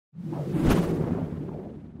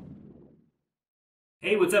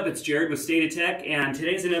Hey, what's up? It's Jared with State of Tech, and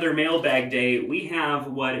today's another mailbag day. We have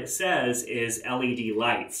what it says is LED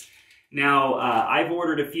lights. Now, I've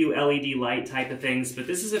ordered a few LED light type of things, but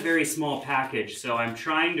this is a very small package, so I'm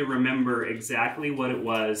trying to remember exactly what it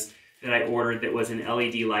was that I ordered that was an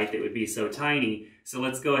LED light that would be so tiny. So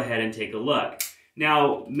let's go ahead and take a look.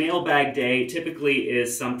 Now, mailbag day typically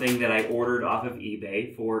is something that I ordered off of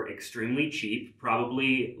eBay for extremely cheap,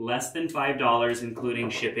 probably less than $5, including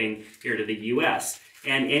shipping here to the US.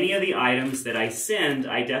 And any of the items that I send,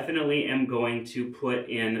 I definitely am going to put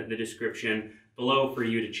in the description below for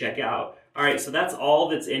you to check out. All right, so that's all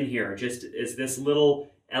that's in here, just is this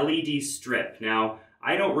little LED strip. Now,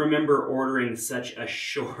 I don't remember ordering such a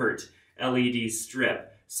short LED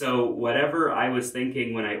strip. So whatever I was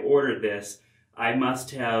thinking when I ordered this, I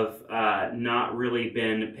must have not really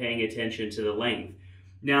been paying attention to the length.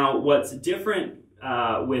 Now, what's different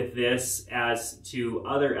with this as to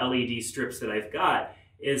other LED strips that I've got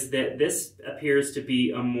is that this appears to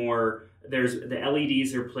be a more, the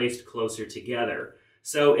LEDs are placed closer together.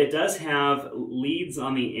 So it does have leads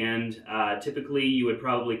on the end. Typically you would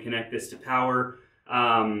probably connect this to power.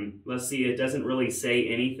 Let's see, it doesn't really say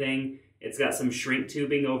anything. It's got some shrink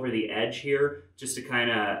tubing over the edge here just to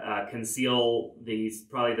kind of conceal these,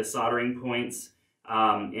 probably the soldering points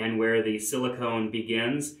and where the silicone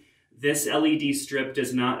begins. This LED strip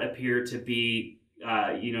does not appear to be,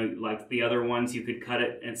 like the other ones, you could cut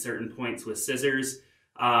it at certain points with scissors.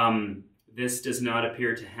 This does not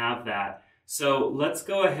appear to have that. So let's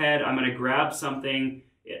go ahead. I'm going to grab something.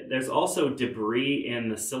 There's also debris in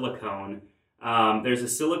the silicone. There's a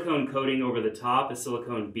silicone coating over the top, a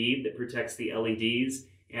silicone bead that protects the LEDs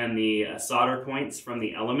and the solder points from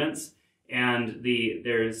the elements. And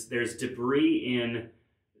there's debris in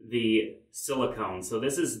the silicone. So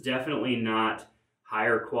this is definitely not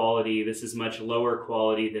higher quality. This is much lower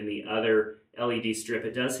quality than the other LED strip.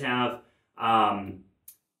 It does have 3M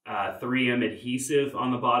adhesive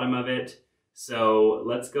on the bottom of it. So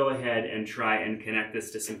let's go ahead and try and connect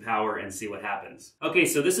this to some power and see what happens. Okay,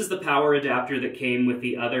 so this is the power adapter that came with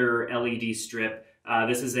the other LED strip.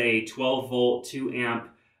 This is a 12 volt, 2 amp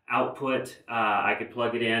output. I could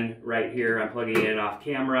plug it in right here. I'm plugging it in off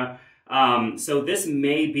camera. So this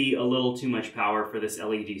may be a little too much power for this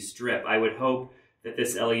LED strip. I would hope that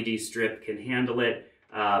this LED strip can handle it,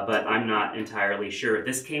 but I'm not entirely sure.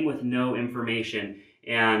 This came with no information,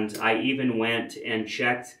 and I even went and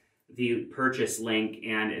checked the purchase link,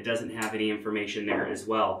 and it doesn't have any information there as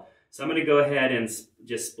well. So I'm going to go ahead and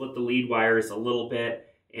just split the lead wires a little bit,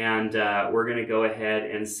 and we're going to go ahead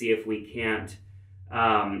and see if we can't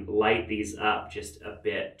light these up just a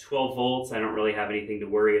bit. 12 volts, I don't really have anything to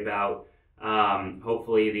worry about.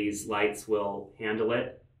 Hopefully these lights will handle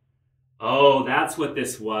it. Oh, that's what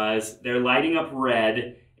this was. They're lighting up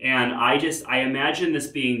red, and I imagine this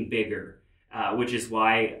being bigger, which is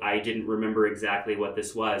why I didn't remember exactly what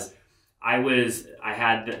this was. I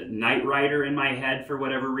had the Knight Rider in my head for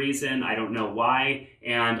whatever reason. I don't know why.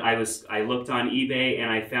 And I looked on eBay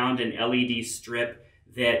and I found an LED strip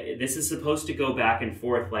that this is supposed to go back and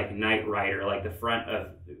forth like Knight Rider, like the front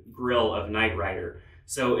of grill of Knight Rider.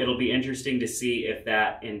 So it'll be interesting to see if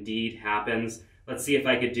that indeed happens. Let's see if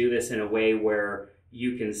I could do this in a way where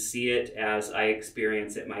you can see it as I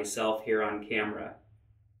experience it myself here on camera.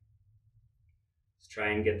 Let's try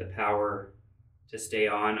and get the power to stay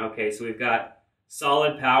on. Okay, so we've got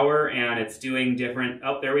solid power and it's doing different,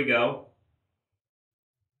 oh, there we go.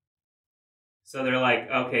 So they're like,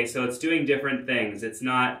 okay, so it's doing different things. It's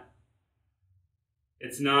not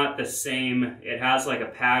the same. It has like a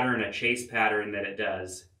pattern, a chase pattern that it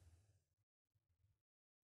does.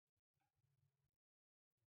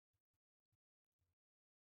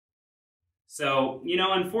 So,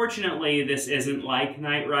 unfortunately, this isn't like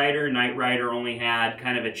Knight Rider. Knight Rider only had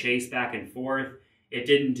kind of a chase back and forth. It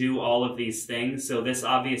didn't do all of these things. So this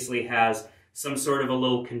obviously has some sort of a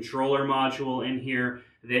little controller module in here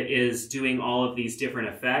that is doing all of these different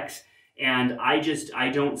effects. And I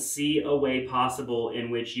don't see a way possible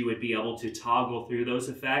in which you would be able to toggle through those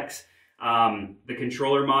effects. The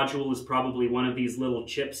controller module is probably one of these little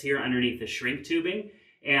chips here underneath the shrink tubing.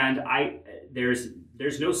 And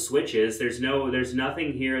there's no switches, there's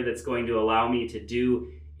nothing here that's going to allow me to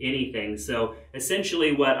do anything. So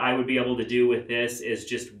essentially what I would be able to do with this is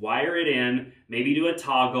just wire it in, maybe do a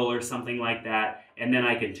toggle or something like that, and then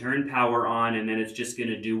I can turn power on and then it's just going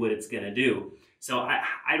to do what it's going to do. So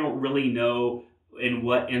I don't really know in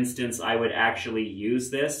what instance I would actually use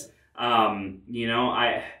this.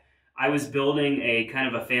 I was building a kind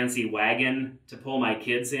of a fancy wagon to pull my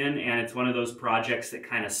kids in, and it's one of those projects that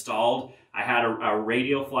kind of stalled I had a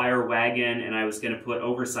radial flyer wagon, and I was going to put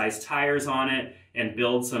oversized tires on it and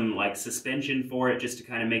build some like suspension for it just to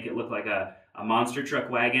kind of make it look like a monster truck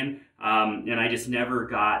wagon. And I just never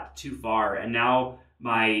got too far. And now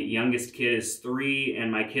my youngest kid is 3,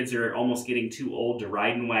 and my kids are almost getting too old to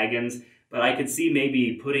ride in wagons. But I could see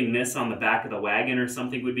maybe putting this on the back of the wagon or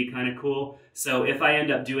something would be kind of cool. So if I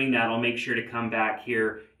end up doing that, I'll make sure to come back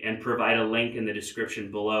here and provide a link in the description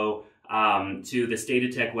below to the State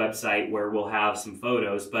of Tech website where we'll have some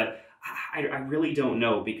photos. But I really don't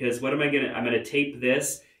know, because what am I gonna, I'm gonna tape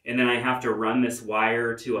this, and then I have to run this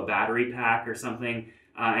wire to a battery pack or something,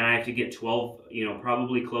 and I have to get 12, you know,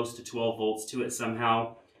 probably close to 12 volts to it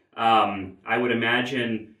somehow. I would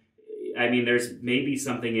imagine, I mean, there's maybe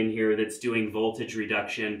something in here that's doing voltage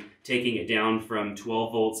reduction, taking it down from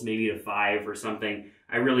 12 volts maybe to 5 or something.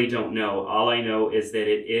 I really don't know. All I know is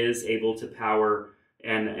that it is able to power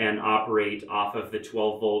and operate off of the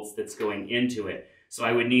 12 volts that's going into it. So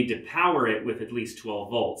I would need to power it with at least 12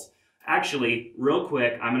 volts. Actually, real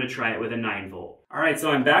quick, I'm going to try it with a 9 volt. All right, so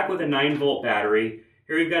I'm back with a 9 volt battery.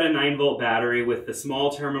 Here we've got a 9 volt battery with the small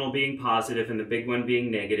terminal being positive and the big one being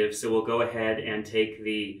negative. So we'll go ahead and take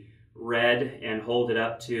the red and hold it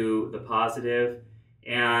up to the positive.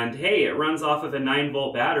 And hey, it runs off of a 9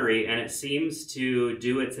 volt battery, and it seems to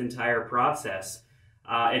do its entire process.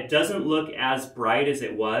 It doesn't look as bright as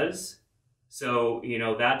it was. So, you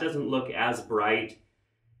know, that doesn't look as bright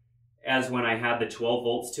as when I had the 12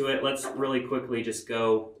 volts to it. Let's really quickly just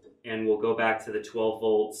go, and we'll go back to the 12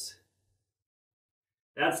 volts.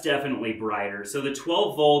 That's definitely brighter. So the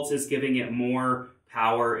 12 volts is giving it more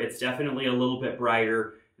power. It's definitely a little bit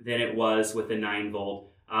brighter than it was with the 9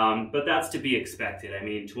 volt. But that's to be expected. I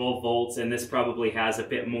mean, 12 volts, and this probably has a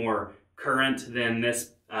bit more current than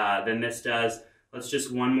this does. Let's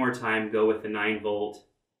just one more time go with the 9 volt.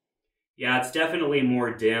 Yeah, it's definitely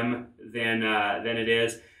more dim than it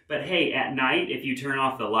is. But hey, at night, if you turn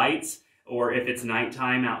off the lights, or if it's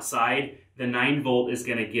nighttime outside, the 9 volt is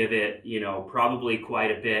going to give it, you know, probably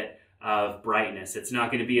quite a bit of brightness. It's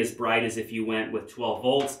not going to be as bright as if you went with 12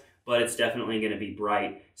 volts, but it's definitely going to be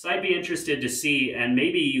bright. So I'd be interested to see, and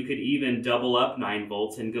maybe you could even double up 9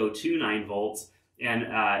 volts and go to 9 volts. And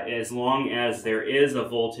as long as there is a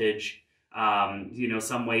voltage, you know,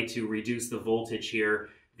 some way to reduce the voltage here,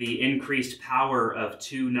 the increased power of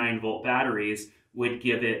 2 9 volt batteries would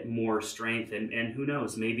give it more strength, and who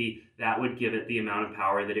knows, maybe that would give it the amount of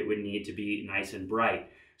power that it would need to be nice and bright.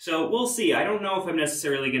 So we'll see. I don't know if I'm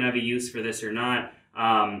necessarily going to have a use for this or not.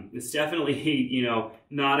 It's definitely, you know,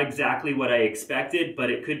 not exactly what I expected,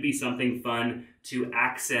 but it could be something fun to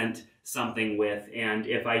accent something with. And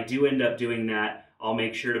if I do end up doing that, I'll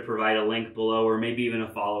make sure to provide a link below, or maybe even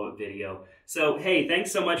a follow-up video. So, hey,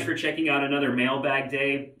 thanks so much for checking out another Mailbag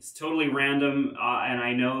Day. It's totally random, and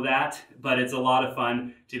I know that, but it's a lot of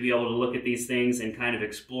fun to be able to look at these things and kind of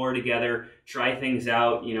explore together, try things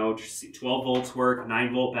out, you know, 12 volts work,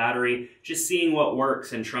 9 volt battery, just seeing what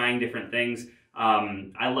works and trying different things.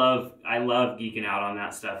 I love geeking out on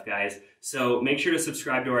that stuff, guys. So make sure to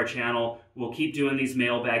subscribe to our channel. We'll keep doing these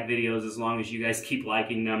mailbag videos as long as you guys keep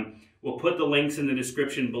liking them. We'll put the links in the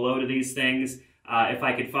description below to these things. If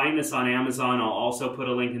I could find this on Amazon, I'll also put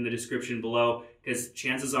a link in the description below, because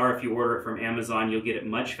chances are if you order it from Amazon, you'll get it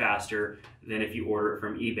much faster than if you order it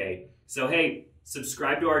from eBay. So hey,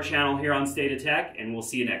 subscribe to our channel here on State of Tech, and we'll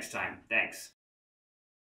see you next time. Thanks.